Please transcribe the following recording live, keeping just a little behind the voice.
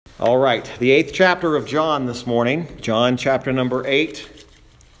All right, the 8th chapter of John this morning, John chapter number 8,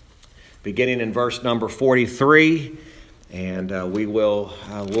 beginning in verse number 43. And we will,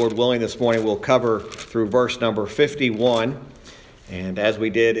 Lord willing, this morning we'll cover through verse number 51. And as we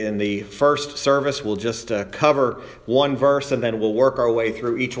did in the first service, we'll just cover one verse and then we'll work our way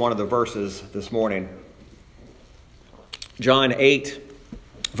through each one of the verses this morning. John 8,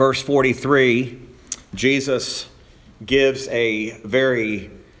 verse 43, Jesus gives a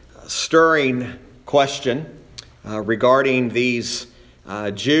very stirring question regarding these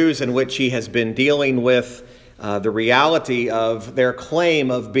Jews in which he has been dealing with the reality of their claim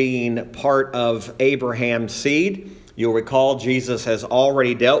of being part of Abraham's seed. You'll recall Jesus has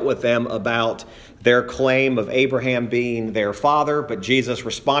already dealt with them about their claim of Abraham being their father, but Jesus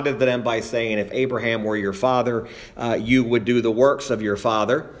responded to them by saying, if Abraham were your father, you would do the works of your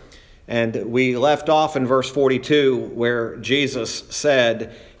father. And we left off in verse 42 where Jesus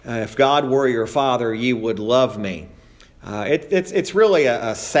said, if God were your father, you would love me. It's really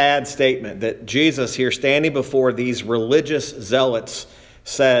a sad statement that Jesus here standing before these religious zealots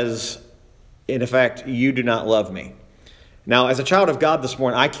says, in effect, you do not love me. Now, as a child of God this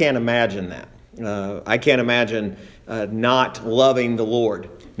morning, I can't imagine that. I can't imagine not loving the Lord.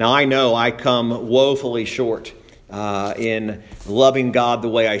 Now, I know I come woefully short in loving God the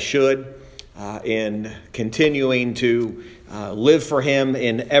way I should, in continuing to live for Him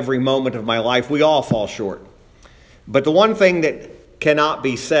in every moment of my life. We all fall short. But the one thing that cannot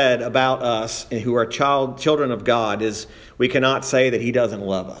be said about us who are children of God is we cannot say that He doesn't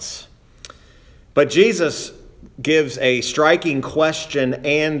love us. But Jesus gives a striking question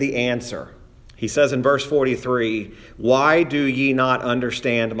and the answer. He says in verse 43, why do ye not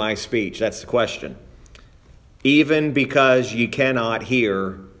understand my speech? That's the question. Even because ye cannot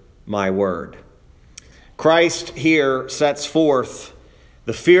hear my word. Christ here sets forth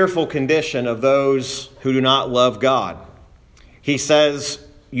the fearful condition of those who do not love God. He says,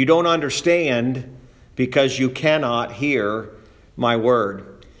 you don't understand because you cannot hear my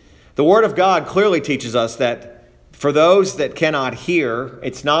word. The word of God clearly teaches us that for those that cannot hear,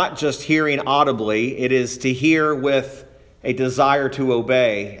 it's not just hearing audibly, it is to hear with a desire to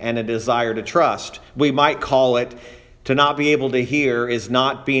obey and a desire to trust. We might call it to not be able to hear is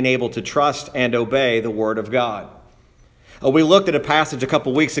not being able to trust and obey the Word of God. We looked at a passage a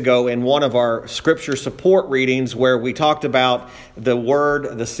couple weeks ago in one of our scripture support readings where we talked about the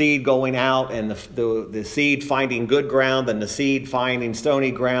word, the seed going out and the seed finding good ground and the seed finding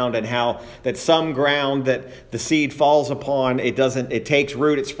stony ground, and how that some ground that the seed falls upon, it takes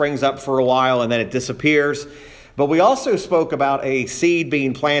root, it springs up for a while and then it disappears. But we also spoke about a seed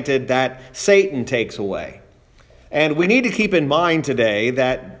being planted that Satan takes away. And we need to keep in mind today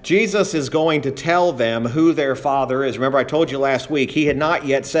that Jesus is going to tell them who their father is. Remember, I told you last week, he had not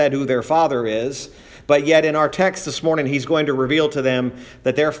yet said who their father is. But yet in our text this morning, he's going to reveal to them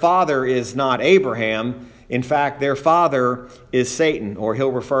that their father is not Abraham. In fact, their father is Satan, or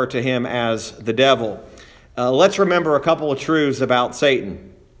he'll refer to him as the devil. Let's remember a couple of truths about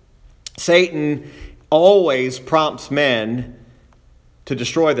Satan. Satan always prompts men to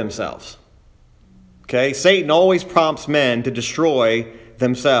destroy themselves. Okay, Satan always prompts men to destroy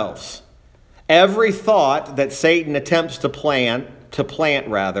themselves. Every thought that Satan attempts to plant,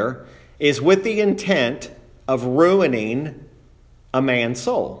 is with the intent of ruining a man's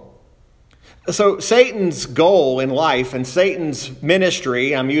soul. So Satan's goal in life and Satan's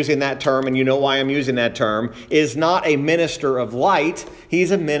ministry, I'm using that term and you know why I'm using that term, is not a minister of light,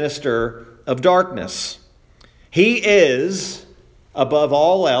 he's a minister of darkness. He is, above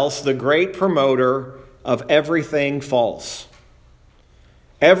all else, the great promoter of everything false.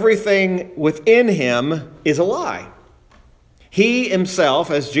 Everything within him is a lie. He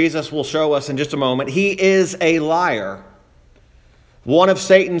himself, as Jesus will show us in just a moment, he is a liar. One of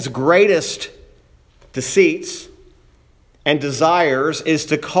Satan's greatest deceits and desires is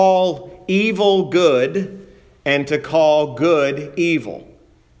to call evil good and to call good evil.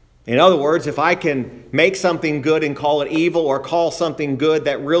 In other words, if I can make something good and call it evil, or call something good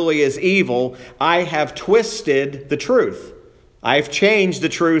that really is evil, I have twisted the truth. I've changed the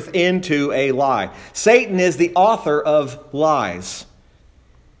truth into a lie. Satan is the author of lies.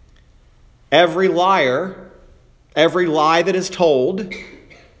 Every liar, every lie that is told,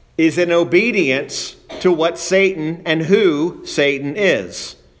 is in obedience to what Satan and who Satan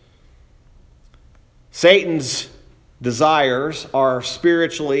is. Satan's desires are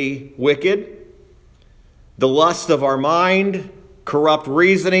spiritually wicked. The lust of our mind, corrupt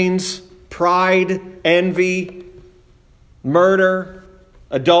reasonings, pride, envy, murder,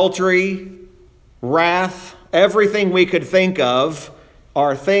 adultery, wrath, everything we could think of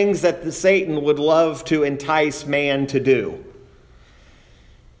are things that Satan would love to entice man to do.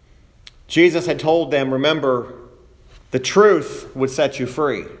 Jesus had told them, remember, the truth would set you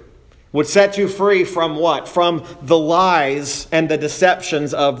free. Would set you free from what? From the lies and the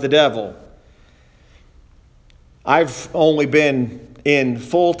deceptions of the devil. I've only been in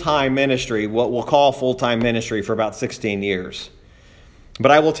full-time ministry, what we'll call full-time ministry, for about 16 years.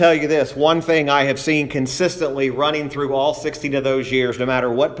 But I will tell you this, one thing I have seen consistently running through all 16 of those years, no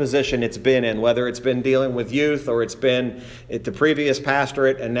matter what position it's been in, whether it's been dealing with youth or it's been at the previous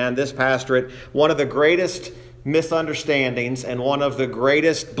pastorate and now this pastorate, one of the greatest misunderstandings and one of the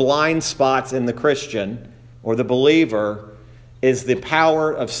greatest blind spots in the Christian or the believer is the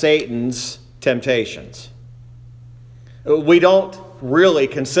power of Satan's temptations. We don't really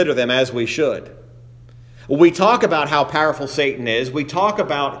consider them as we should. We talk about how powerful Satan is. We talk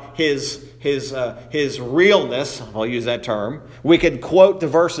about his realness. I'll use that term. We could quote the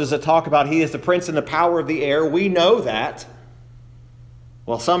verses that talk about he is the prince and the power of the air. We know that.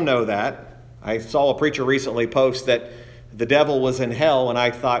 Well, some know that. I saw a preacher recently post that the devil was in hell, and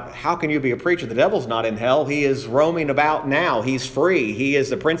I thought, how can you be a preacher? The devil's not in hell. He is roaming about now. He's free. He is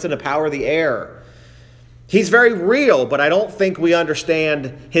the prince and the power of the air. He's very real, but I don't think we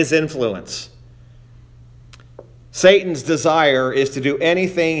understand his influence. Satan's desire is to do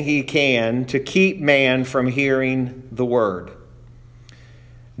anything he can to keep man from hearing the word.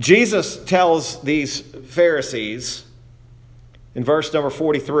 Jesus tells these Pharisees, in verse number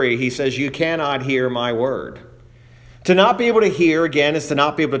 43, he says, you cannot hear my word. To not be able to hear, again, is to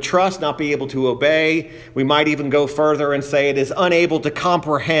not be able to trust, not be able to obey. We might even go further and say it is unable to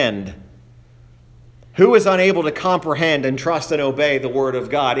comprehend. Who is unable to comprehend and trust and obey the word of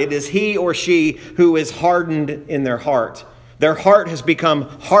God? It is he or she who is hardened in their heart. Their heart has become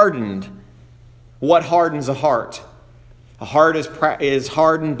hardened. What hardens a heart? A heart is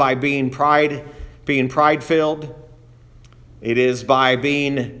hardened by being pride-filled. It is by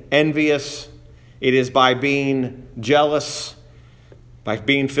being envious. It is by being jealous, by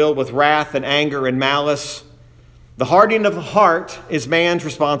being filled with wrath and anger and malice. The hardening of the heart is man's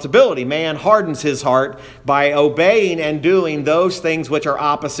responsibility. Man hardens his heart by obeying and doing those things which are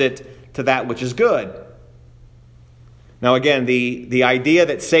opposite to that which is good. Now again, the idea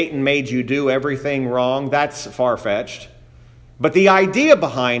that Satan made you do everything wrong, that's far-fetched. But the idea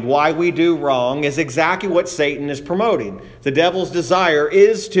behind why we do wrong is exactly what Satan is promoting. The devil's desire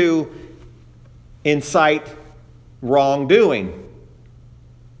is to incite wrongdoing.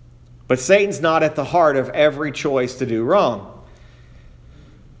 But Satan's not at the heart of every choice to do wrong.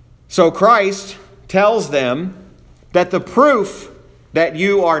 So Christ tells them that the proof that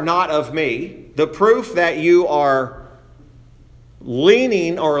you are not of me, the proof that you are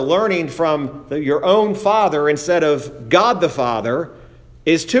leaning or learning from your own father instead of God the Father,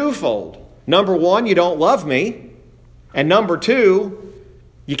 is twofold. Number one, you don't love me. And number two,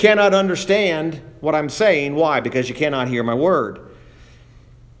 you cannot understand what I'm saying. Why? Because you cannot hear my word.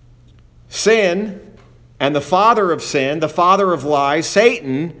 Sin and the father of sin, the father of lies,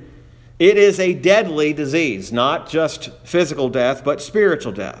 Satan, it is a deadly disease, not just physical death, but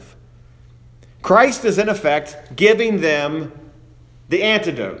spiritual death. Christ is in effect giving them the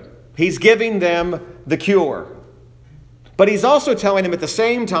antidote. He's giving them the cure. But he's also telling them at the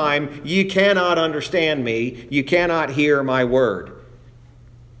same time, you cannot understand me, you cannot hear my word.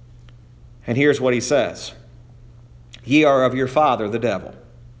 And here's what he says. Ye are of your father, the devil.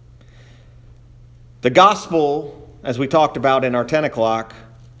 The gospel, as we talked about in our 10 o'clock,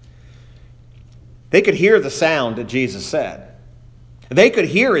 they could hear the sound that Jesus said. They could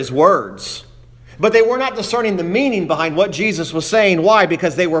hear his words. But they were not discerning the meaning behind what Jesus was saying. Why?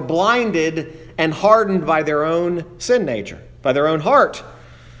 Because they were blinded and hardened by their own sin nature, by their own heart.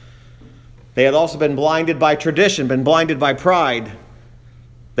 They had also been blinded by tradition, been blinded by pride.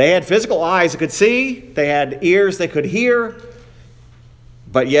 They had physical eyes that could see. They had ears they could hear.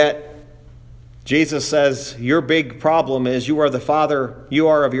 But yet, Jesus says, your big problem is you are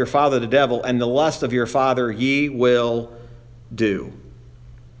of your father the devil, and the lust of your father ye will do.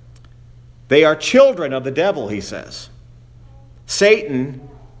 They are children of the devil, he says. Satan,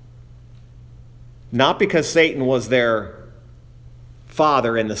 not because Satan was their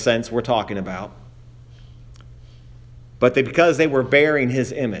father in the sense we're talking about, but because they were bearing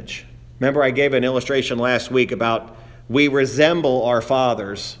his image. Remember, I gave an illustration last week about we resemble our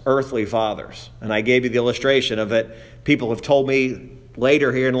fathers, earthly fathers. And I gave you the illustration of it. People have told me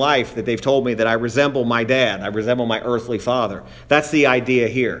later here in life that they've told me that I resemble my dad. I resemble my earthly father. That's the idea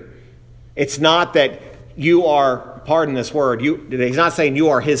here. It's not that you are, pardon this word, he's not saying you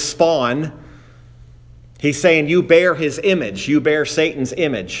are his spawn. He's saying you bear his image. You bear Satan's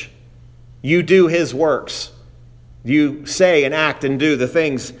image. You do his works. You say and act and do the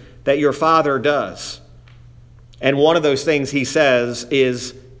things that your father does. And one of those things he says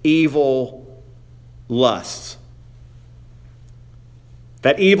is evil lusts.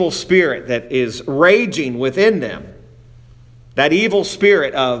 That evil spirit that is raging within them. That evil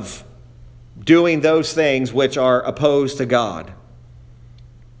spirit of doing those things which are opposed to God.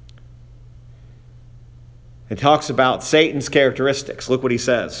 It talks about Satan's characteristics. Look what he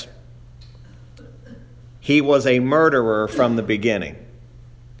says. He was a murderer from the beginning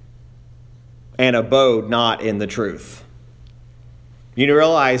and abode not in the truth. You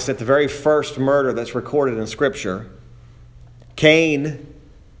realize that the very first murder that's recorded in Scripture, Cain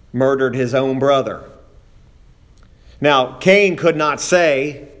murdered his own brother. Now, Cain could not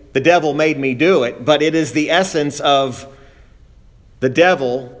say, the devil made me do it, but it is the essence of the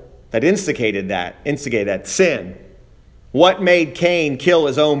devil that instigated that sin. What made Cain kill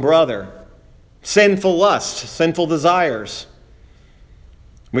his own brother? Sinful lust, sinful desires.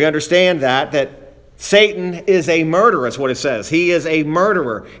 We understand that Satan is a murderer, is what it says. He is a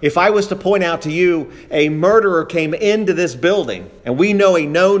murderer. If I was to point out to you a murderer came into this building, and we know a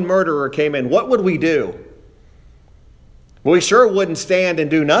known murderer came in, what would we do? Well, we sure wouldn't stand and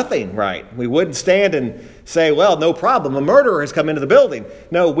do nothing, right? We wouldn't stand and say, well, no problem, a murderer has come into the building.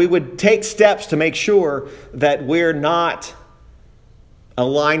 No, we would take steps to make sure that we're not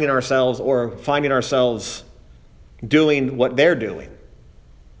aligning ourselves or finding ourselves doing what they're doing.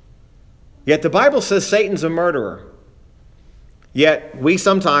 Yet the Bible says Satan's a murderer. Yet we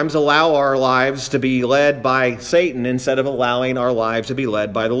sometimes allow our lives to be led by Satan instead of allowing our lives to be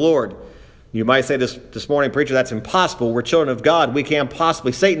led by the Lord. You might say this morning, preacher, that's impossible. We're children of God. We can't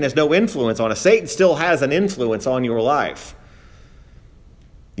possibly. Satan has no influence on us. Satan still has an influence on your life.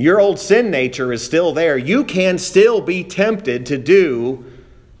 Your old sin nature is still there. You can still be tempted to do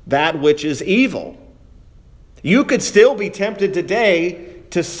that which is evil. You could still be tempted today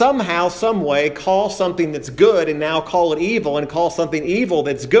to somehow, some way, call something that's good and now call it evil, and call something evil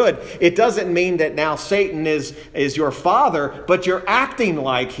that's good. It doesn't mean that now Satan is your father, but you're acting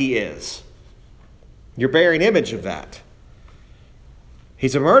like he is. You're bearing image of that.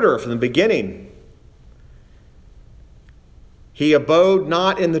 He's a murderer from the beginning. He abode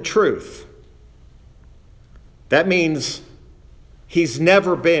not in the truth. That means he's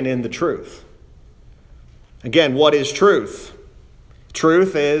never been in the truth. Again, what is truth?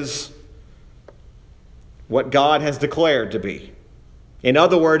 Truth is what God has declared to be. In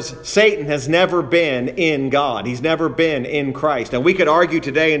other words, Satan has never been in God. He's never been in Christ. And we could argue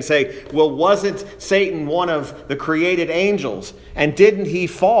today and say, well, wasn't Satan one of the created angels? And didn't he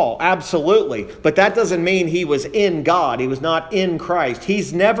fall? Absolutely. But that doesn't mean he was in God. He was not in Christ.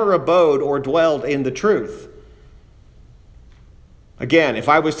 He's never abode or dwelled in the truth. Again, if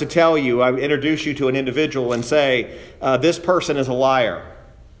I was to tell you, I would introduce you to an individual and say, this person is a liar.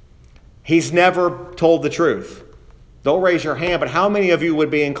 He's never told the truth. Don't raise your hand, but how many of you would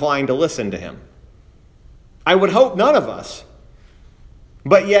be inclined to listen to him? I would hope none of us.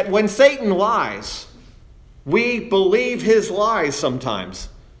 But yet when Satan lies, we believe his lies sometimes.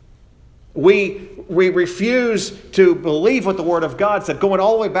 We refuse to believe what the Word of God said, going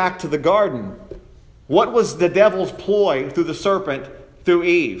all the way back to the garden. What was the devil's ploy through the serpent, through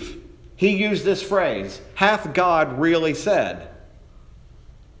Eve? He used this phrase, hath God really said?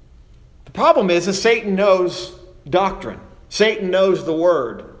 The problem is Satan knows doctrine. Satan knows the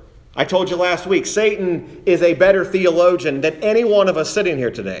Word. I told you last week, Satan is a better theologian than any one of us sitting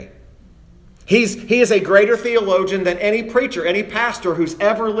here today. He is a greater theologian than any preacher, any pastor who's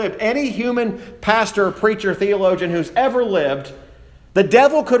ever lived. Any human pastor, preacher, theologian who's ever lived. The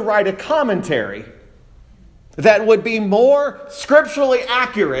devil could write a commentary that would be more scripturally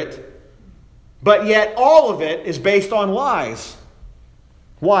accurate, but yet all of it is based on lies.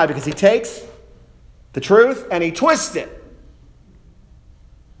 Why? Because he takes the truth and he twists it.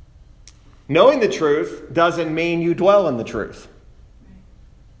 Knowing the truth doesn't mean you dwell in the truth.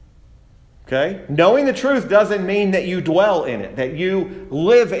 Okay? Knowing the truth doesn't mean that you dwell in it, that you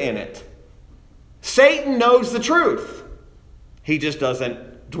live in it. Satan knows the truth. He just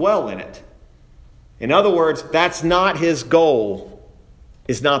doesn't dwell in it. In other words, that's not his goal,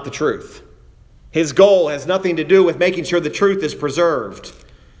 is not the truth. His goal has nothing to do with making sure the truth is preserved.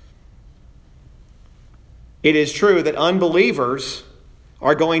 It is true that unbelievers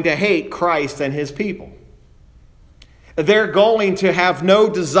are going to hate Christ and his people. They're going to have no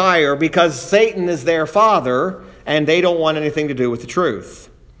desire because Satan is their father and they don't want anything to do with the truth.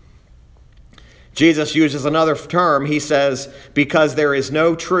 Jesus uses another term. He says, because there is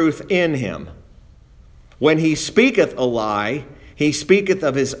no truth in him. When he speaketh a lie, he speaketh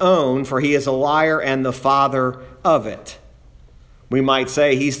of his own, for he is a liar and the father of it. We might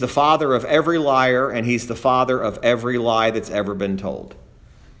say he's the father of every liar, and he's the father of every lie that's ever been told.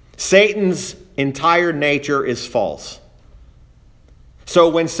 Satan's entire nature is false. So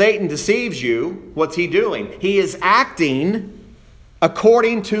when Satan deceives you, what's he doing? He is acting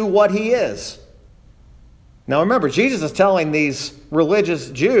according to what he is. Now remember, Jesus is telling these religious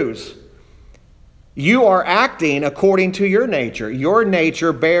Jews, you are acting according to your nature. Your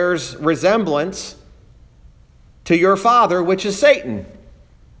nature bears resemblance to your father, which is Satan.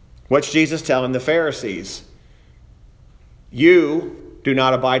 What's Jesus telling the Pharisees? You do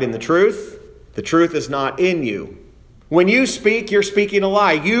not abide in the truth. The truth is not in you. When you speak, you're speaking a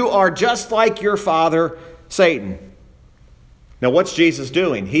lie. You are just like your father, Satan. Now, what's Jesus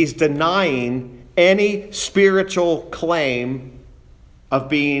doing? He's denying any spiritual claim of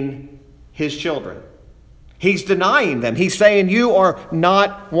being his children. He's denying them. He's saying, you are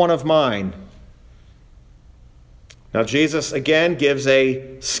not one of mine. Now, Jesus again gives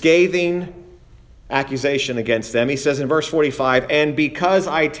a scathing accusation against them. He says in verse 45, and because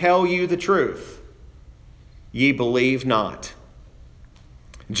I tell you the truth, ye believe not.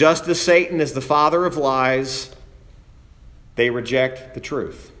 Just as Satan is the father of lies, they reject the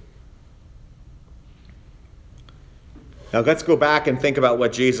truth. Now let's go back and think about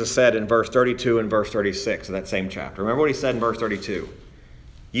what Jesus said in verse 32 and verse 36 of that same chapter. Remember what he said in verse 32.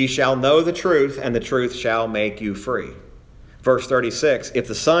 Ye shall know the truth, and the truth shall make you free. Verse 36, if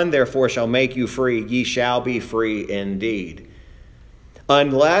the Son therefore shall make you free, ye shall be free indeed.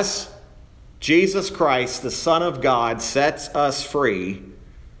 Unless Jesus Christ, the Son of God, sets us free,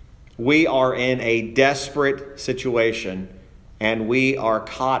 we are in a desperate situation, and we are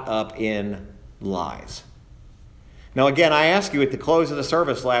caught up in lies. Now again, I asked you at the close of the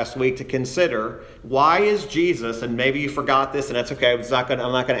service last week to consider, why is Jesus, and maybe you forgot this, and that's okay, I'm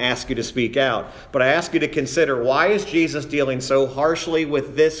not going to ask you to speak out, but I ask you to consider, why is Jesus dealing so harshly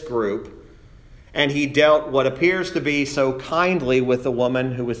with this group, and he dealt what appears to be so kindly with the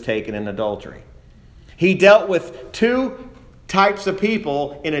woman who was taken in adultery? He dealt with two types of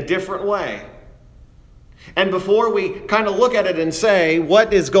people in a different way. And before we kind of look at it and say,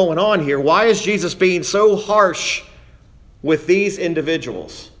 what is going on here? Why is Jesus being so harsh with these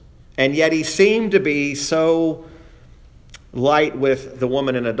individuals? And yet he seemed to be so light with the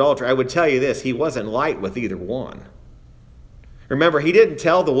woman in adultery. I would tell you this, he wasn't light with either one. Remember, he didn't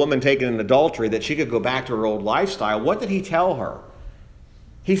tell the woman taken in adultery that she could go back to her old lifestyle. What did he tell her?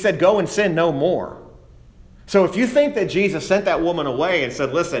 He said, go and sin no more. So if you think that Jesus sent that woman away and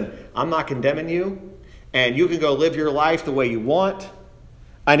said, listen, I'm not condemning you, and you can go live your life the way you want,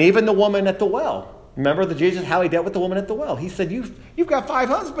 and even the woman at the well, remember how he dealt with the woman at the well? He said, you've got 5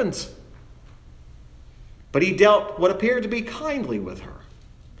 husbands. But he dealt what appeared to be kindly with her.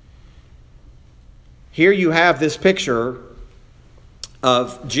 Here you have this picture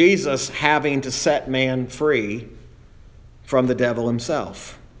of Jesus having to set man free from the devil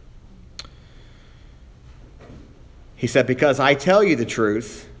himself. He said, because I tell you the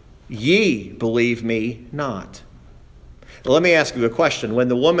truth, ye believe me not. Let me ask you a question. When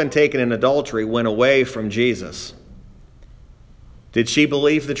the woman taken in adultery went away from Jesus, did she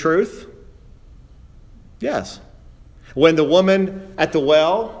believe the truth? Yes. When the woman at the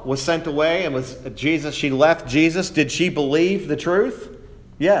well was sent away and she left Jesus, did she believe the truth?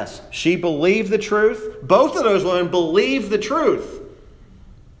 Yes. She believed the truth. Both of those women believed the truth.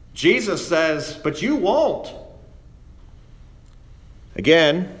 Jesus says, but you won't.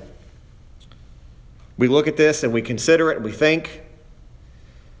 Again, we look at this and we consider it and we think.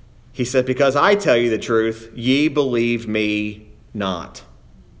 He said, because I tell you the truth, ye believe me not.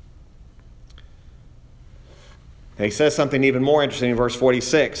 And he says something even more interesting in verse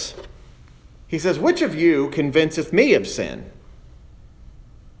 46. He says, which of you convinceth me of sin?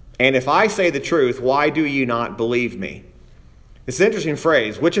 And if I say the truth, why do you not believe me? It's an interesting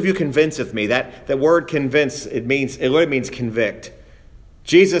phrase. Which of you convinceth me? That word convince, it literally means convict.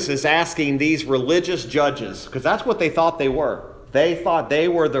 Jesus is asking these religious judges, because that's what they thought they were. They thought they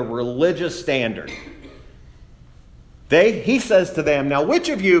were the religious standard. He says to them, now which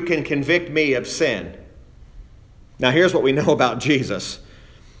of you can convict me of sin? Now here's what we know about Jesus.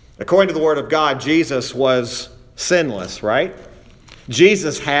 According to the Word of God, Jesus was sinless, right?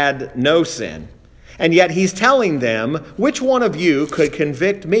 Jesus had no sin. And yet he's telling them, which one of you could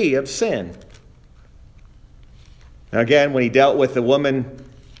convict me of sin? Now again, when he dealt with the woman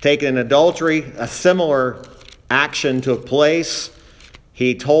taken in adultery, a similar action took place.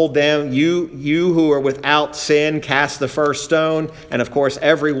 He told them, you who are without sin, cast the first stone. And of course,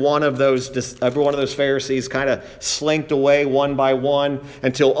 every one of those Pharisees kind of slinked away one by one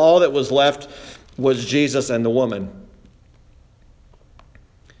until all that was left was Jesus and the woman.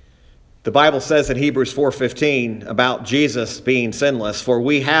 The Bible says in Hebrews 4:15 about Jesus being sinless, "For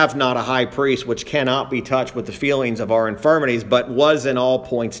we have not a high priest which cannot be touched with the feelings of our infirmities, but was in all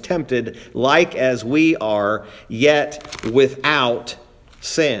points tempted, like as we are, yet without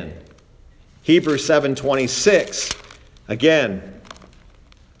sin." Hebrews 7:26, again,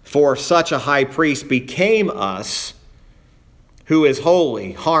 "For such a high priest became us, who is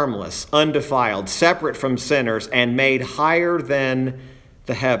holy, harmless, undefiled, separate from sinners, and made higher than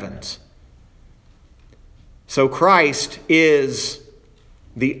the heavens." So Christ is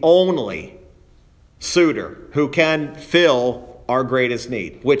the only suitor who can fill our greatest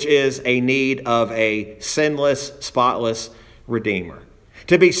need, which is a need of a sinless, spotless Redeemer.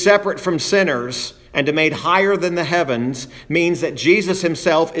 To be separate from sinners and to be made higher than the heavens means that Jesus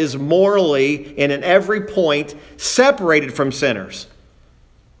himself is morally and in every point separated from sinners.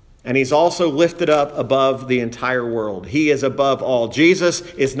 And he's also lifted up above the entire world. He is above all. Jesus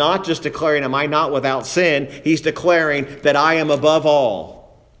is not just declaring, "Am I not without sin?" He's declaring that I am above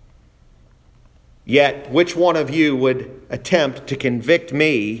all. Yet, which one of you would attempt to convict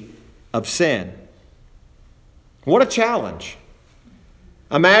me of sin? What a challenge.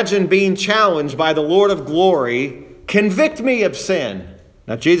 Imagine being challenged by the Lord of glory, "Convict me of sin."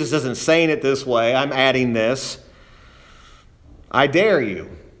 Now, Jesus isn't saying it this way. I'm adding this. I dare you.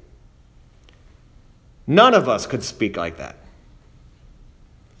 None of us could speak like that.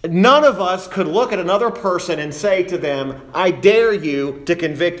 None of us could look at another person and say to them, "I dare you to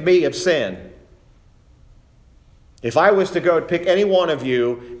convict me of sin." If I was to go pick any one of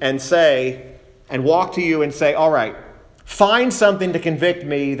you and walk to you and say, "All right, find something to convict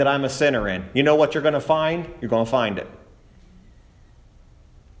me that I'm a sinner in," you know what you're going to find? You're going to find it.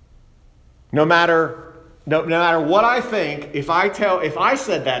 No matter what I think, if I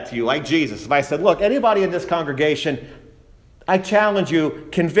said that to you, like Jesus, if I said, "Look, anybody in this congregation, I challenge you,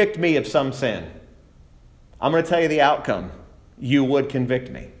 convict me of some sin," I'm going to tell you the outcome. You would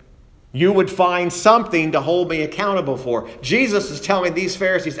convict me. You would find something to hold me accountable for. Jesus is telling these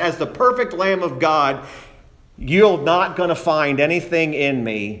Pharisees, as the perfect Lamb of God, you're not going to find anything in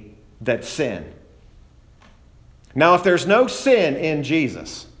me that's sin. Now, if there's no sin in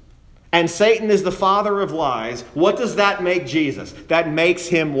Jesus, and Satan is the father of lies, what does that make Jesus? That makes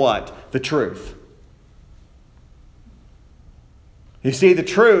him what? The truth. You see, the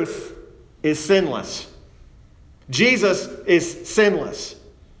truth is sinless. Jesus is sinless.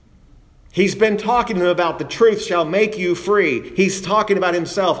 He's been talking to them about the truth shall make you free. He's talking about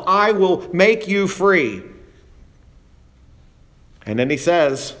himself. I will make you free. And then he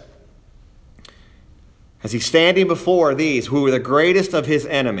says, as he's standing before these who were the greatest of his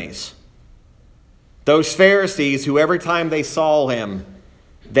enemies, those Pharisees who every time they saw him,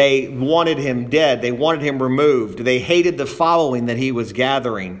 they wanted him dead. They wanted him removed. They hated the following that he was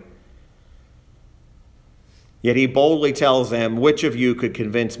gathering. Yet he boldly tells them, "Which of you could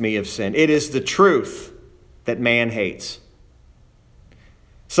convince me of sin?" It is the truth that man hates.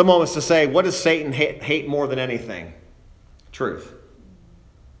 Someone was to say, what does Satan hate more than anything? Truth.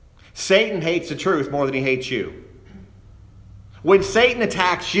 Satan hates the truth more than he hates you. When Satan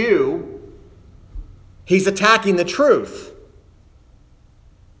attacks you, he's attacking the truth.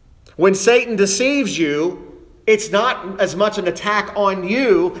 When Satan deceives you, it's not as much an attack on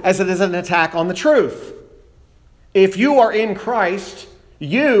you as it is an attack on the truth. If you are in Christ,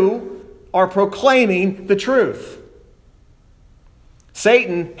 you are proclaiming the truth.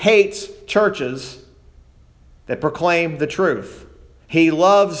 Satan hates churches that proclaim the truth. He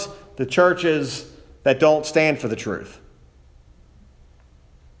loves the churches that don't stand for the truth.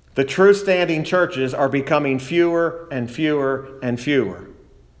 The truth-standing churches are becoming fewer and fewer and fewer.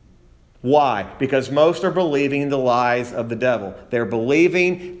 Why? Because most are believing the lies of the devil. They're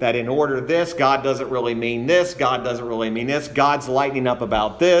believing that in order this, God doesn't really mean this, God doesn't really mean this, God's lightening up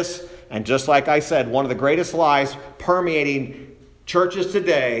about this. And just like I said, one of the greatest lies permeating churches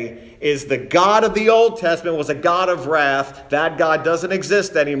today is the God of the Old Testament was a God of wrath. That God doesn't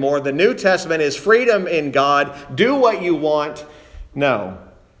exist anymore. The New Testament is freedom in God. Do what you want. No.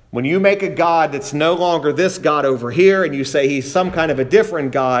 When you make a God that's no longer this God over here and you say he's some kind of a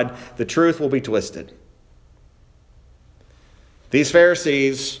different God, the truth will be twisted. These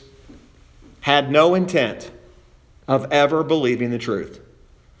Pharisees had no intent of ever believing the truth.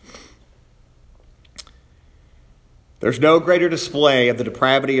 There's no greater display of the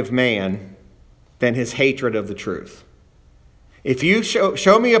depravity of man than his hatred of the truth. If you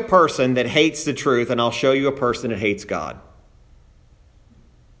show me a person that hates the truth, and I'll show you a person that hates God.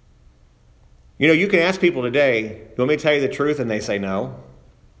 You know, you can ask people today, do you want me to tell you the truth? And they say no.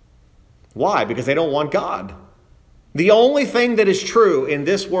 Why? Because they don't want God. The only thing that is true in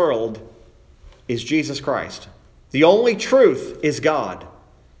this world is Jesus Christ. The only truth is God.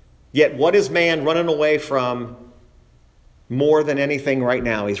 Yet what is man running away from more than anything right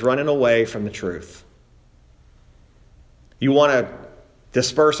now? He's running away from the truth. You want to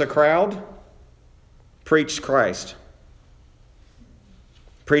disperse a crowd? Preach Christ.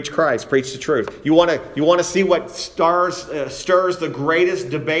 Preach Christ. Preach the truth. You want to see what stirs the greatest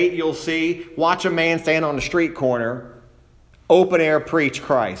debate you'll see? Watch a man stand on a street corner, open air preach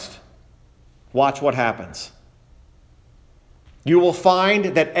Christ. Watch what happens. You will find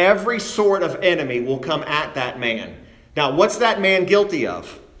that every sort of enemy will come at that man. Now, what's that man guilty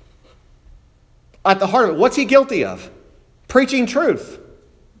of? At the heart of it, what's he guilty of? Preaching truth.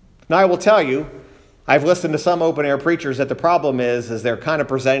 Now, I will tell you, I've listened to some open-air preachers that the problem is they're kind of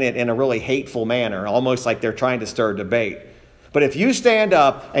presenting it in a really hateful manner, almost like they're trying to stir debate. But if you stand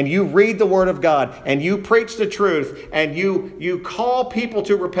up and you read the Word of God and you preach the truth and you call people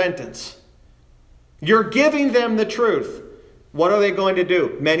to repentance, you're giving them the truth. What are they going to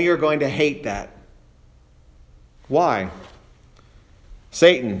do? Many are going to hate that. Why?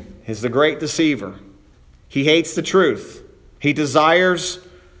 Satan is the great deceiver. He hates the truth. He desires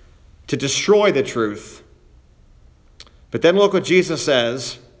to destroy the truth. But then look what Jesus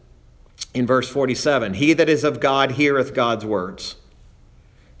says in verse 47. He that is of God heareth God's words.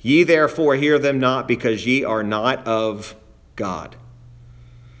 Ye therefore hear them not, because ye are not of God.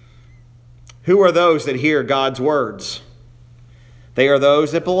 Who are those that hear God's words? They are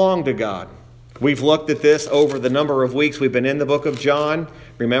those that belong to God. We've looked at this over the number of weeks we've been in the book of John.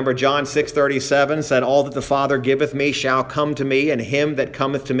 Remember, John 6:37 said, all that the Father giveth me shall come to me, and him that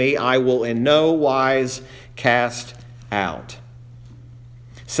cometh to me I will in no wise cast out.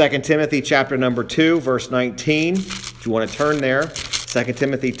 2 Timothy chapter number 2, verse 19. If you want to turn there, 2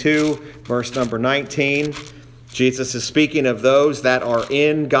 Timothy 2, verse number 19. Jesus is speaking of those that are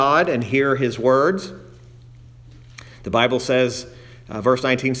in God and hear his words. The Bible says, verse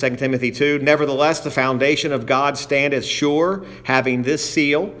 19, 2 Timothy 2, nevertheless, the foundation of God standeth sure, having this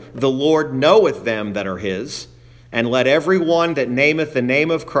seal, the Lord knoweth them that are his, and let every one that nameth the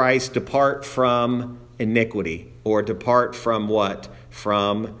name of Christ depart from iniquity, or depart from what?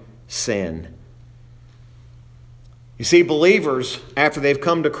 From sin. You see, believers, after they've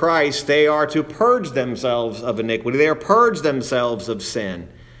come to Christ, they are to purge themselves of iniquity. They are purge themselves of sin.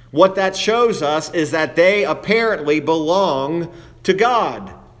 What that shows us is that they apparently belong to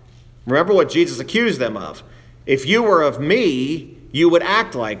God. Remember what Jesus accused them of. If you were of me, you would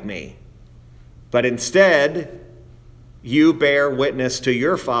act like me. But instead, you bear witness to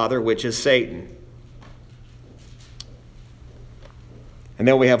your father, which is Satan. And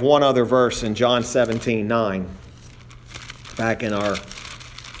then we have one other verse in John 17:9. Back in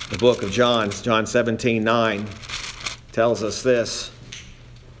the book of John, John 17:9 tells us this.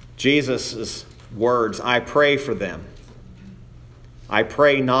 Jesus' words, I pray for them. I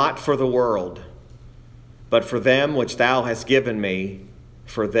pray not for the world, but for them which thou hast given me,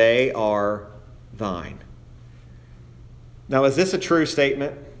 for they are thine. Now, is this a true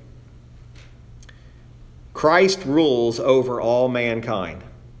statement? Christ rules over all mankind.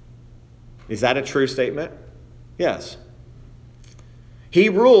 Is that a true statement? Yes. He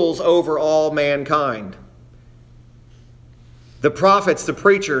rules over all mankind. The prophets, the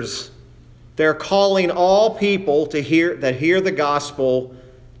preachers, they're calling all people that hear the gospel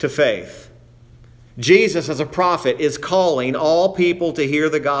to faith. Jesus, as a prophet, is calling all people to hear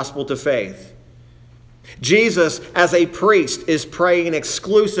the gospel to faith. Jesus, as a priest, is praying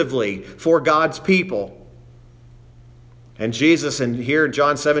exclusively for God's people. And Jesus, and here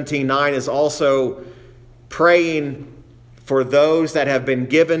John 17:9, is also praying for those that have been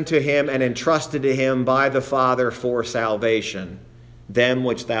given to him and entrusted to him by the Father for salvation, them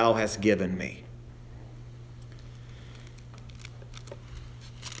which thou hast given me.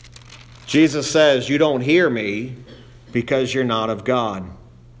 Jesus says, you don't hear me because you're not of God.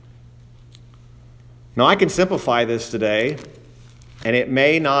 Now, I can simplify this today, and it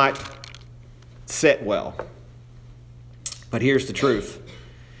may not sit well. But here's the truth.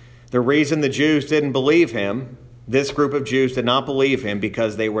 The reason the Jews didn't believe him, this group of Jews did not believe him,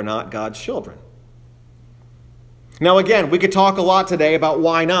 because they were not God's children. Now, again, we could talk a lot today about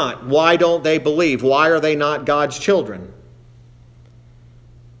why not. Why don't they believe? Why are they not God's children?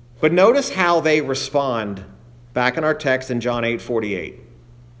 But notice how they respond back in our text in John 8:48.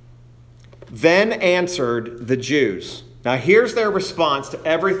 Then answered the Jews. Now here's their response to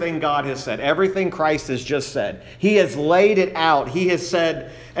everything God has said, everything Christ has just said. He has laid it out. He has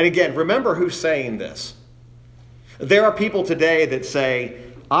said, and again, remember who's saying this. There are people today that say,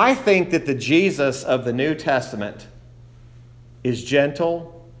 I think that the Jesus of the New Testament is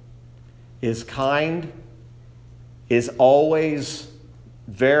gentle, is kind, is always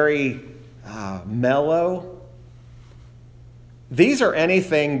very mellow. These are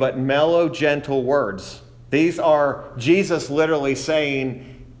anything but mellow, gentle words. These are Jesus literally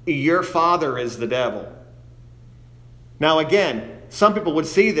saying, your father is the devil. Now again, some people would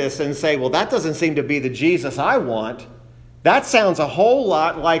see this and say, well, that doesn't seem to be the Jesus I want. That sounds a whole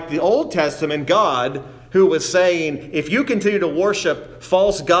lot like the Old Testament God who was saying, if you continue to worship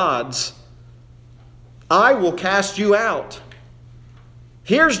false gods, I will cast you out.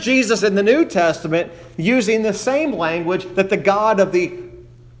 Here's Jesus in the New Testament using the same language that the God of the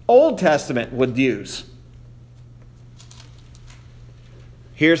Old Testament would use.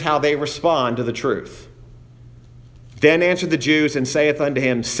 Here's how they respond to the truth. Then answered the Jews and saith unto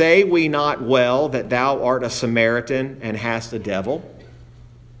him, say we not well that thou art a Samaritan and hast a devil?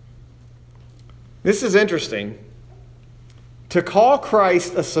 This is interesting. To call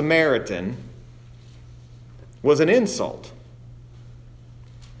Christ a Samaritan was an insult.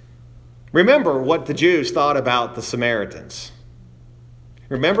 Remember what the Jews thought about the Samaritans.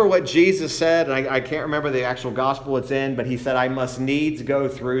 Remember what Jesus said, and I can't remember the actual gospel it's in, but he said, I must needs go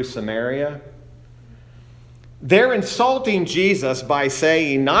through Samaria. They're insulting Jesus by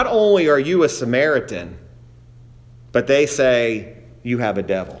saying, not only are you a Samaritan, but they say, you have a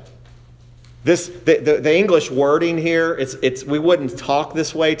devil. The English wording here, we wouldn't talk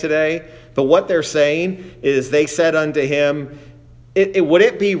this way today, but what they're saying is they said unto him, would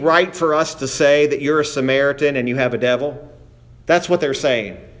it be right for us to say that you're a Samaritan and you have a devil? That's what they're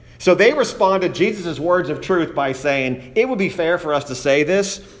saying. So they responded to Jesus' words of truth by saying, it would be fair for us to say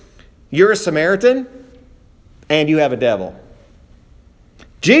this. You're a Samaritan and you have a devil.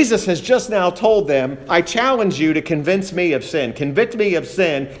 Jesus has just now told them, I challenge you to convince me of sin. Convict me of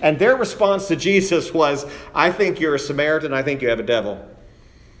sin. And their response to Jesus was, I think you're a Samaritan. I think you have a devil.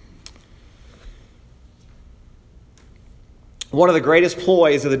 One of the greatest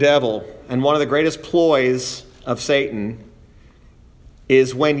ploys of the devil and one of the greatest ploys of Satan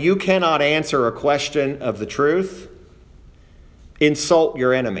is when you cannot answer a question of the truth, insult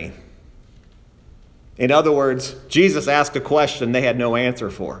your enemy. In other words, Jesus asked a question they had no answer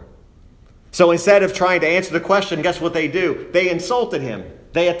for. So instead of trying to answer the question, guess what they do? They insulted him.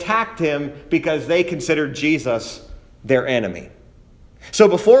 They attacked him because they considered Jesus their enemy. So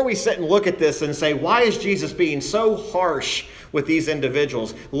before we sit and look at this and say, why is Jesus being so harsh with these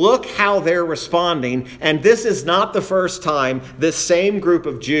individuals? Look how they're responding. And this is not the first time this same group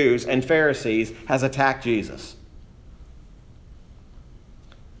of Jews and Pharisees has attacked Jesus.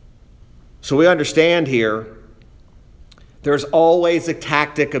 So we understand here, there's always a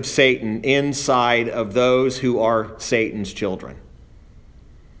tactic of Satan inside of those who are Satan's children.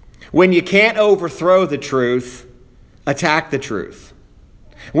 When you can't overthrow the truth, attack the truth.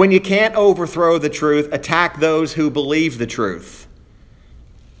 When you can't overthrow the truth, attack those who believe the truth.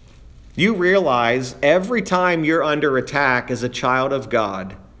 You realize every time you're under attack as a child of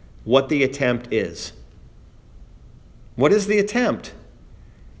God, what the attempt is. What is the attempt?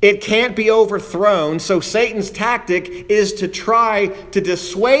 It can't be overthrown, so Satan's tactic is to try to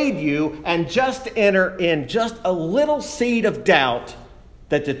dissuade you and just enter in just a little seed of doubt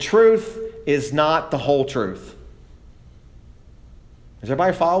that the truth is not the whole truth. Is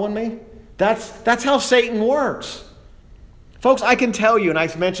everybody following me? That's how Satan works. Folks, I can tell you, and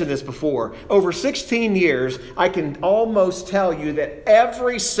I've mentioned this before, over 16 years, I can almost tell you that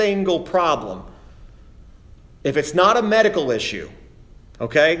every single problem, if it's not a medical issue,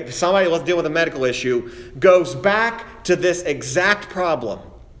 okay, if somebody wants to deal with a medical issue, goes back to this exact problem.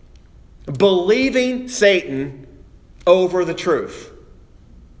 Believing Satan over the truth.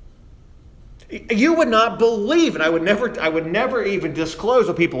 You would not believe, and I would never even disclose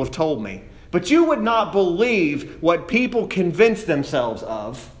what people have told me, but you would not believe what people convince themselves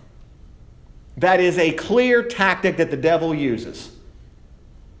of. That is a clear tactic that the devil uses.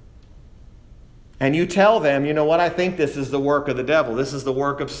 And you tell them, you know what, I think this is the work of the devil. This is the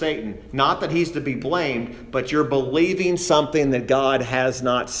work of Satan. Not that he's to be blamed, but you're believing something that God has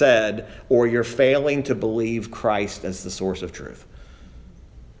not said, or you're failing to believe Christ as the source of truth.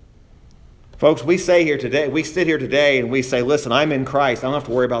 Folks, we sit here today and we say, listen, I'm in Christ. I don't have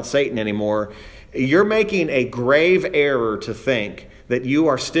to worry about Satan anymore. You're making a grave error to think that you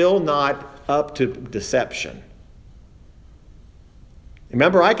are still not up to deception.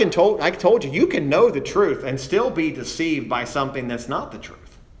 Remember, I told you, you can know the truth and still be deceived by something that's not the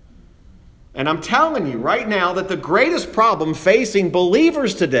truth. And I'm telling you right now that the greatest problem facing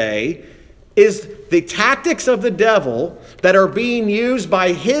believers today is the tactics of the devil that are being used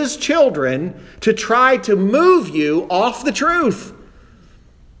by his children to try to move you off the truth.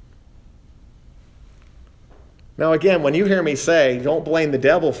 Now again, when you hear me say, don't blame the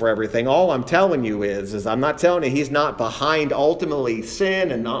devil for everything, all I'm telling you is I'm not telling you he's not behind ultimately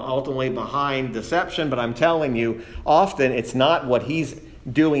sin and not ultimately behind deception, but I'm telling you often it's not what he's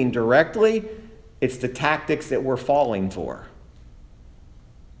doing directly, it's the tactics that we're falling for.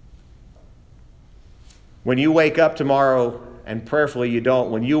 When you wake up tomorrow, and prayerfully you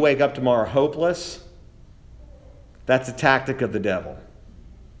don't, when you wake up tomorrow hopeless, that's a tactic of the devil.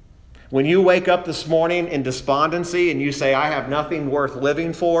 When you wake up this morning in despondency and you say, I have nothing worth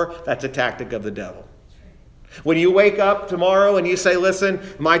living for, that's a tactic of the devil. When you wake up tomorrow and you say, listen,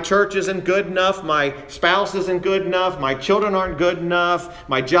 my church isn't good enough, my spouse isn't good enough, my children aren't good enough,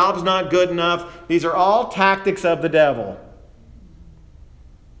 my job's not good enough, these are all tactics of the devil.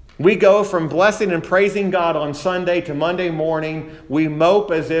 We go from blessing and praising God on Sunday to Monday morning. We mope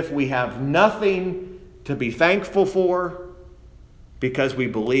as if we have nothing to be thankful for because we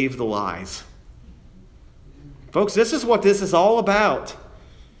believe the lies. Folks, this is what this is all about.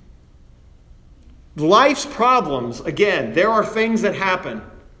 Life's problems, again, there are things that happen.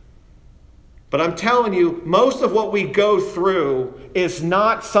 But I'm telling you, most of what we go through is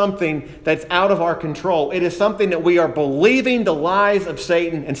not something that's out of our control. It is something that we are believing the lies of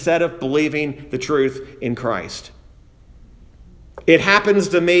Satan instead of believing the truth in Christ. It happens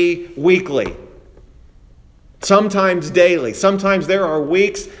to me weekly, sometimes daily. Sometimes there are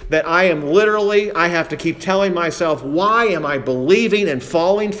weeks that I have to keep telling myself, why am I believing and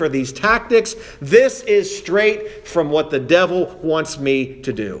falling for these tactics? This is straight from what the devil wants me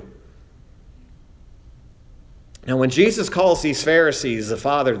to do. Now, when Jesus calls these Pharisees the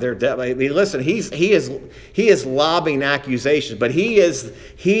father of their devil, I mean, listen, he is lobbing accusations, but he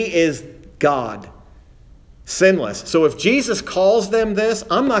is God, sinless. So if Jesus calls them this,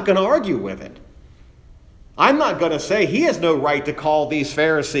 I'm not going to argue with it. I'm not going to say he has no right to call these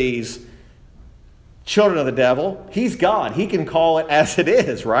Pharisees children of the devil. He's God. He can call it as it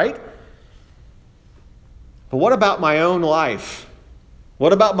is, right? But what about my own life?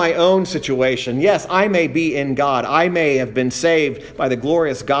 What about my own situation? Yes, I may be in God. I may have been saved by the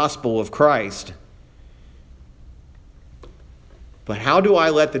glorious gospel of Christ. But how do I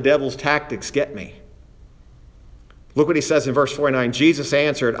let the devil's tactics get me? Look what he says in verse 49. Jesus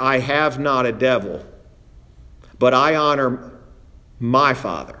answered, I have not a devil, but I honor my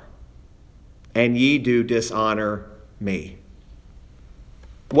Father, and ye do dishonor me.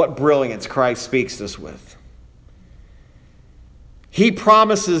 What brilliance Christ speaks this with. He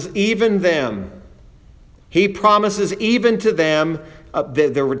promises even them, he promises even to them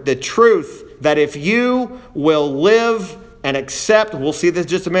the truth that if you will live and accept, we'll see this in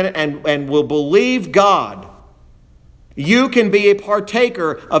just a minute, and will believe God, you can be a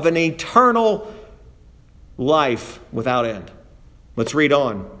partaker of an eternal life without end. Let's read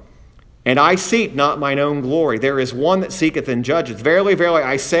on. And I seek not mine own glory. There is one that seeketh and judgeth. Verily, verily,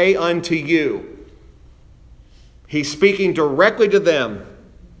 I say unto you. He's speaking directly to them.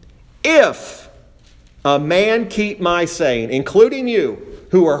 If a man keep my saying, including you,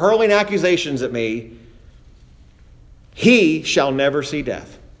 who are hurling accusations at me, he shall never see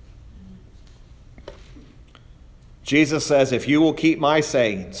death. Jesus says, if you will keep my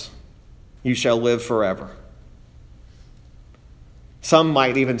sayings, you shall live forever. Some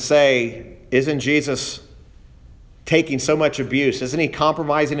might even say, isn't Jesus taking so much abuse? Isn't he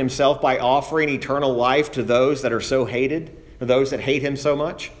compromising himself by offering eternal life to those that are so hated, or those that hate him so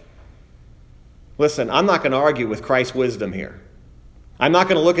much? Listen, I'm not going to argue with Christ's wisdom here. I'm not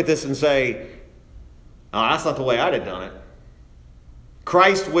going to look at this and say, oh, that's not the way I'd have done it.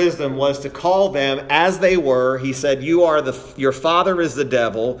 Christ's wisdom was to call them as they were. He said, your father is the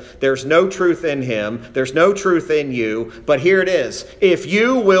devil. There's no truth in him. There's no truth in you. But here it is. If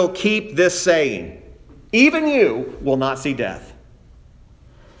you will keep this saying, even you will not see death.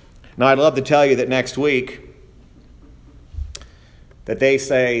 Now, I'd love to tell you that next week that they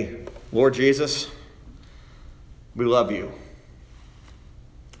say, Lord Jesus, we love you.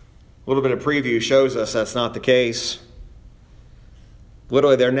 A little bit of preview shows us that's not the case.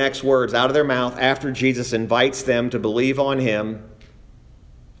 Literally, their next words out of their mouth after Jesus invites them to believe on him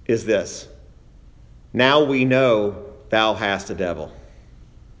is this. Now we know thou hast a devil.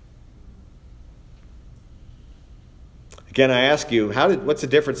 Again, I ask you, what's the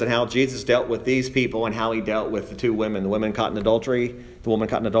difference in how Jesus dealt with these people and how he dealt with the two women, the woman caught in adultery, the woman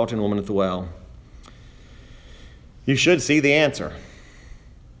caught in adultery, and the woman at the well? You should see the answer.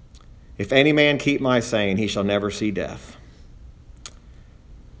 If any man keep my saying, he shall never see death.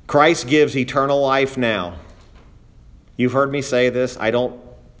 Christ gives eternal life now. You've heard me say this. I don't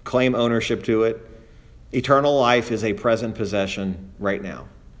claim ownership to it. Eternal life is a present possession right now.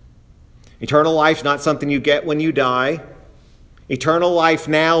 Eternal life is not something you get when you die. Eternal life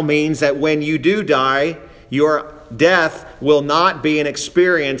now means that when you do die, your death will not be an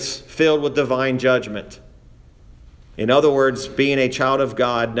experience filled with divine judgment. In other words, being a child of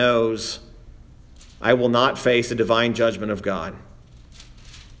God knows, I will not face the divine judgment of God.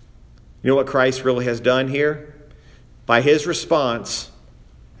 You know what Christ really has done here? By his response,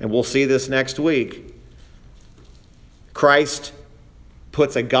 and we'll see this next week, Christ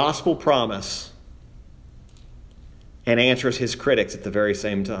puts a gospel promise and answers his critics at the very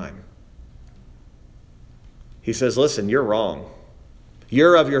same time. He says, listen, you're wrong.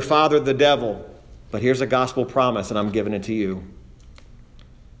 You're of your father the devil, but here's a gospel promise and I'm giving it to you.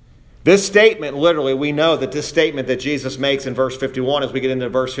 This statement, literally, we know that this statement that Jesus makes in verse 51, as we get into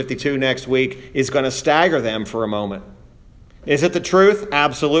verse 52 next week, is going to stagger them for a moment. Is it the truth?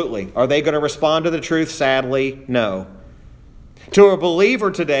 Absolutely. Are they going to respond to the truth? Sadly, no. To a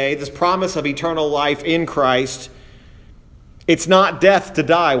believer today, this promise of eternal life in Christ, it's not death to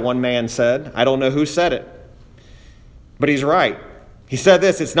die, one man said. I don't know who said it, but he's right. He said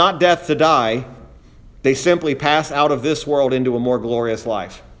this, it's not death to die. They simply pass out of this world into a more glorious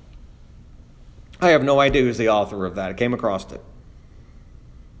life. I have no idea who's the author of that. I came across it.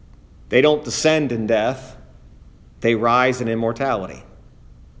 They don't descend in death. They rise in immortality.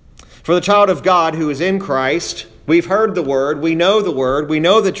 For the child of God who is in Christ, we've heard the word, we know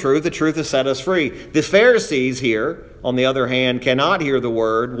the truth has set us free. The Pharisees here, on the other hand, cannot hear the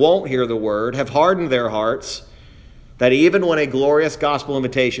word, won't hear the word, have hardened their hearts, that even when a glorious gospel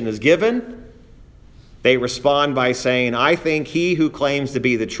invitation is given, they respond by saying, I think he who claims to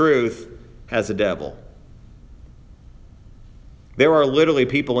be the truth has a devil. There are literally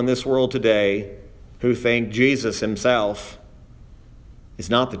people in this world today who think Jesus himself is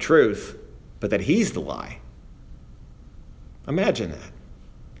not the truth, but that he's the lie. Imagine that.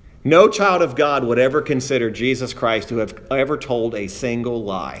 No child of God would ever consider Jesus Christ to have ever told a single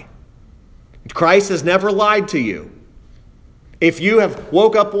lie. Christ has never lied to you. If you have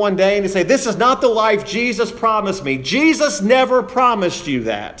woke up one day and you say, this is not the life Jesus promised me, Jesus never promised you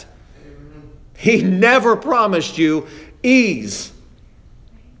that. He never promised you ease.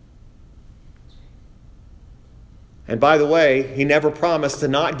 And by the way, he never promised to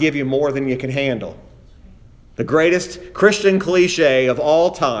not give you more than you can handle. The greatest Christian cliche of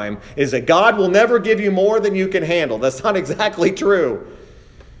all time is that God will never give you more than you can handle. That's not exactly true.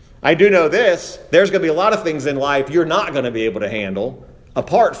 I do know this. There's going to be a lot of things in life you're not going to be able to handle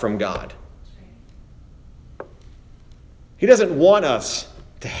apart from God. He doesn't want us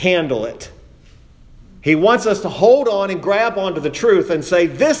to handle it. He wants us to hold on and grab onto the truth and say,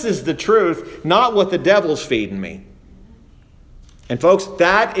 this is the truth, not what the devil's feeding me. And folks,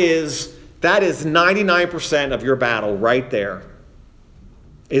 that is 99% of your battle right there,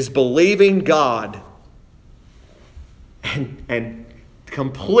 is believing God and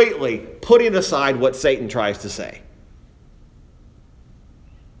completely putting aside what Satan tries to say.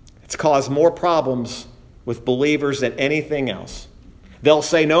 It's caused more problems with believers than anything else. They'll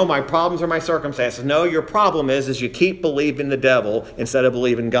say, no, my problems are my circumstances. No, your problem is you keep believing the devil instead of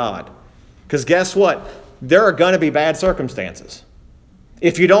believing God. Because guess what? There are going to be bad circumstances.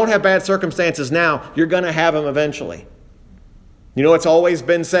 If you don't have bad circumstances now, you're going to have them eventually. You know, it's always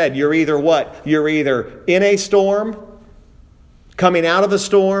been said, you're either what? You're either in a storm, coming out of a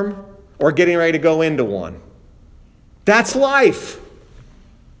storm, or getting ready to go into one. That's life.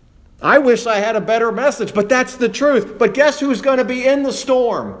 I wish I had a better message, but that's the truth. But guess who's going to be in the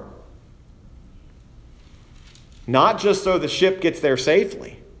storm? Not just so the ship gets there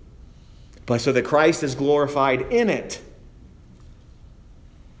safely, but so that Christ is glorified in it.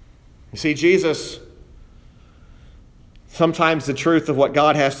 You see, Jesus, sometimes the truth of what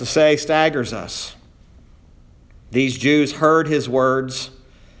God has to say staggers us. These Jews heard his words,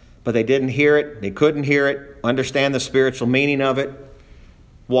 but they didn't hear it. They couldn't hear it, understand the spiritual meaning of it.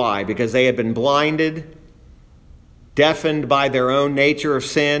 Why? Because they had been blinded, deafened by their own nature of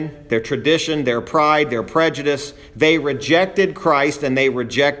sin, their tradition, their pride, their prejudice. They rejected Christ and they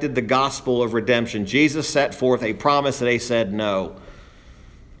rejected the gospel of redemption. Jesus set forth a promise and they said no.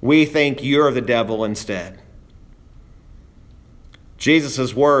 We think you're the devil instead.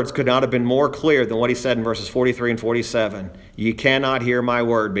 Jesus' words could not have been more clear than what he said in verses 43 and 47. "You cannot hear my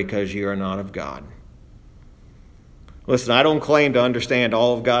word because you are not of God." Listen, I don't claim to understand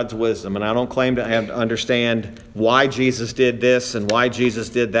all of God's wisdom, and I don't claim to have to understand why Jesus did this and why Jesus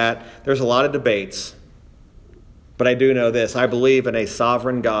did that. There's a lot of debates. But I do know this. I believe in a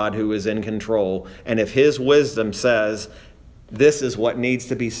sovereign God who is in control. And if his wisdom says this is what needs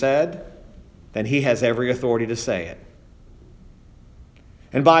to be said, then he has every authority to say it.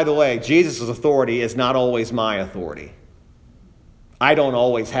 And by the way, Jesus' authority is not always my authority. I don't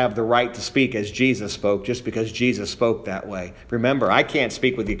always have the right to speak as Jesus spoke just because Jesus spoke that way. Remember, I can't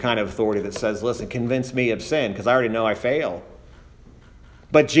speak with the kind of authority that says, listen, convince me of sin, because I already know I fail.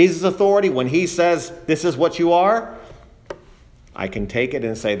 But Jesus' authority, when he says, this is what you are, I can take it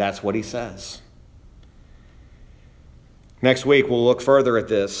and say that's what he says. Next week, we'll look further at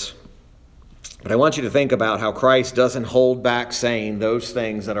this. But I want you to think about how Christ doesn't hold back saying those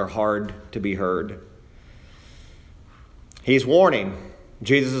things that are hard to be heard. He's warning.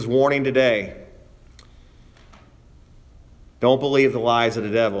 Jesus is warning today. Don't believe the lies of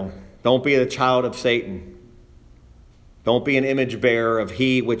the devil. Don't be a child of Satan. Don't be an image bearer of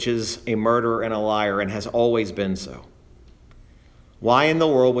he which is a murderer and a liar and has always been so. Why in the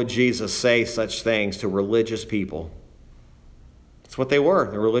world would Jesus say such things to religious people? It's what they were.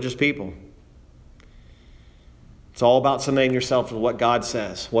 They're religious people. It's all about submitting yourself to what God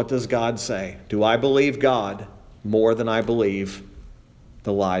says. What does God say? Do I believe God more than I believe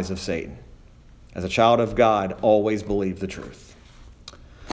the lies of Satan? As a child of God, always believe the truth.